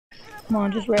Come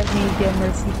on, just let me get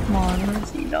Mercy. Come on,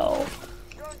 Mercy, no.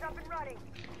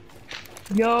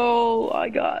 Yo, I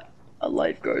got a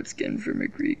lifeguard skin for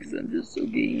McCree because I'm just so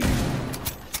game.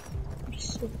 I'm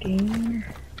just so game.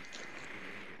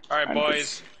 Alright,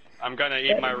 boys. I'm gonna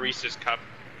eat my Reese's cup.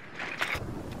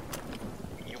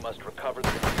 You must recover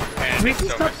the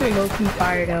Reese's cups are low-key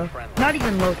fire though. Not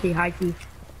even low-key, high-key.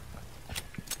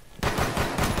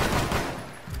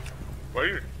 What are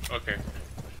you? Okay.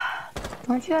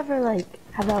 Don't you ever like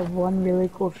have that one really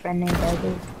cool friend named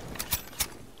Eddie?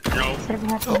 No.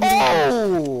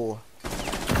 Oh!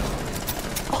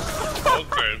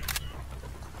 Okay.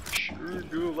 Sure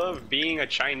do love being a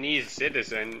Chinese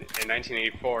citizen in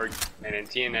 1984, and in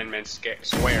TNN meant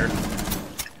swear.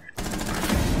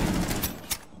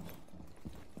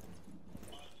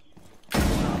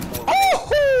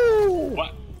 Oh!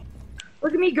 What?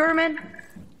 Look at me, Gurman.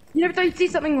 You never thought you'd see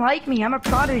something like me. I'm a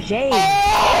protege.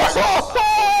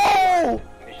 Oh!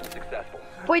 mission successful.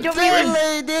 Wait, don't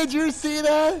Really? Did you see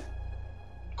that?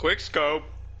 Quick scope.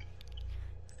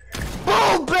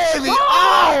 Boom, baby!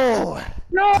 Oh!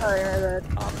 No!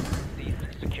 Cease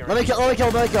securing. Let me kill.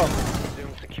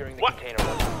 Resume securing the What? container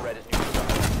once the threat is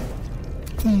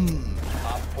neutralized.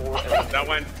 Op 4 That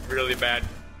went really bad.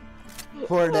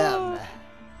 For them.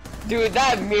 Dude,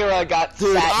 that Mira got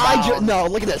Dude, sat down. no,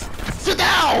 look at this. Sit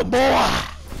down, boy!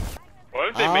 What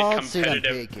if they I'll made see them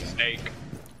competitive peeking. steak?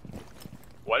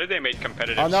 What if they made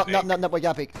competitive Oh, no, steak? no, we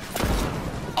got peek.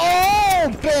 Oh,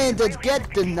 bandits, get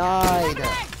denied!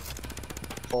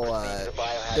 Well,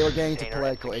 they were getting into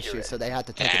political issues, so they had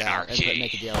to take it out and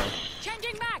make it yellow.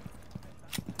 Changing back.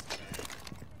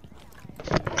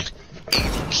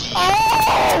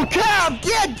 Oh, Cap,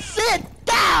 sit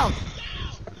down!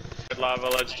 Good lava,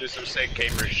 let's do some sick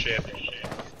gamer shit.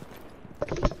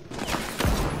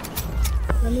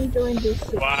 Let me join this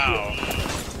shit. Wow.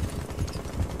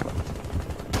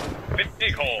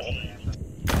 Big hole.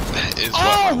 That is what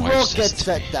Oh, my wife look, says. get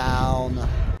set down.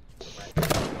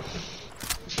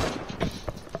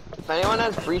 If anyone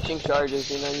has breaching charges,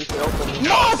 you know, you can open them.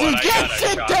 Mozzie, But I get got a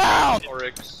sit shot down! at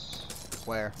Oryx.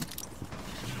 Where?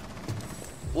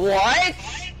 What?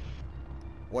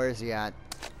 Where is he at?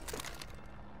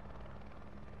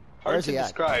 Hard Where's to he at?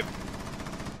 describe.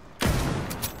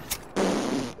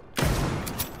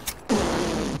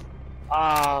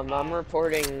 I'm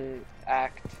reporting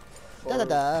act. Da da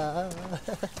da.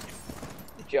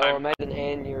 Joe, I'm at an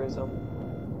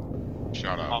aneurysm.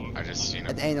 Shut up. I just seen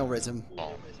An a aneurysm.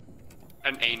 ball.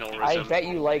 An anal I rhythm. bet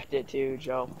you liked it too,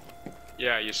 Joe.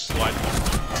 Yeah, you slut.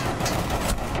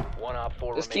 One Op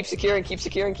 4 Just keep remaining. securing, keep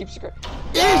securing, keep securing.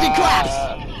 Easy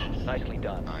claps! Nicely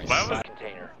done. Nice. Why was-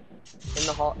 Container. In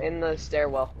the hall, in the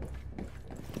stairwell.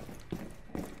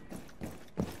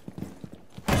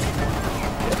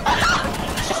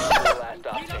 Last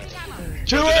op standing.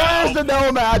 Who is the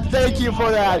nomad? Thank you for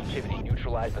that. Activity.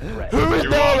 Neutralize the threat. Who is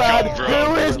You're nomad? welcome, bro.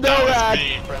 Who is That nomad? was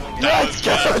me. Let's was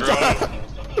me, bro.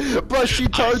 go! But she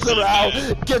turns see around,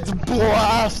 that. gets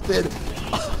blasted.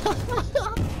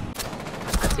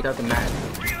 Let's take out the mat.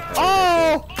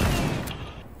 Oh!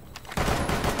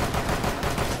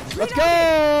 Let's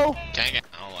go! Dang it.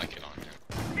 I don't like it on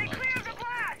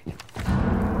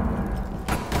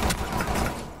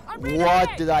here.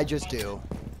 What did I just do?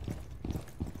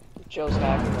 Joe's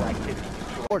hacking. Activity.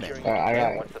 Gordon. Securing the I container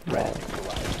got once the threat is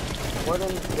neutralized.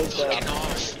 Gordon is Get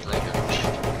off, brother.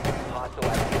 Hostile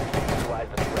activity. Neutralize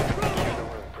the threat. Secure the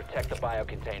room. Protect the bio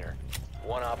container.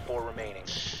 One Op 4 remaining.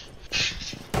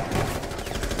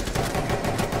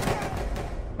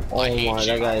 Oh my,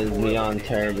 that guy is beyond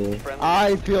terrible.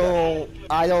 I don't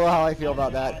know how I feel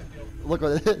about that. Look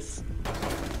what it is.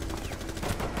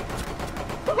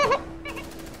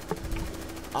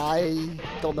 I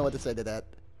don't know what to say to that.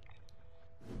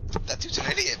 That dude's an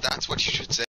idiot. That's what you should say.